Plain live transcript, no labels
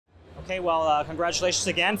Okay, well, congratulations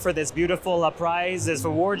again for this beautiful prize, this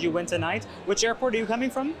award you win tonight. Which airport are you coming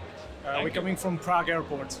from? We're coming from Prague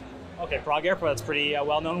Airport. Okay, Prague Airport, that's a pretty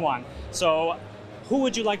well-known one. So, who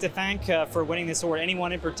would you like to thank for winning this award?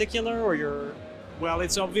 Anyone in particular, or your? Well,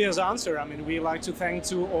 it's obvious answer. I mean, we like to thank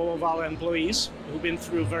to all of our employees who've been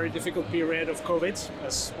through a very difficult period of COVID,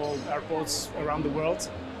 as all airports around the world.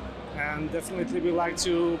 And definitely we like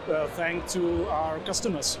to thank to our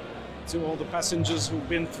customers, to all the passengers who've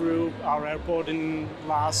been through our airport in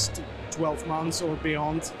last 12 months or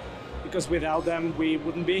beyond, because without them we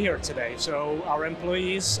wouldn't be here today. So our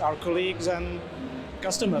employees, our colleagues and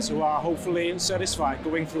customers who are hopefully satisfied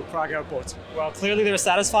going through Prague Airport. Well, clearly they're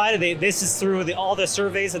satisfied. This is through all the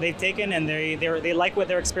surveys that they've taken, and they like what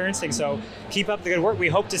they're experiencing. So keep up the good work. We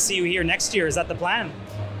hope to see you here next year. Is that the plan?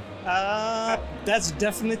 That's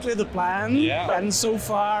definitely the plan. Yeah. And so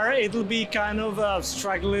far it'll be kind of a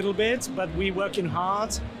struggle a little bit, but we're working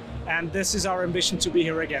hard. And this is our ambition to be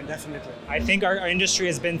here again, definitely. I think our industry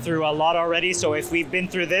has been through a lot already, so if we've been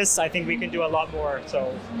through this, I think we can do a lot more.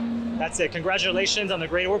 So that's it. Congratulations on the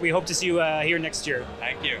great award. We hope to see you here next year.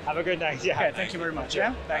 Thank you. Have a good night. Yeah. Okay, thank you very much.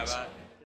 Yeah, thanks. Bye-bye.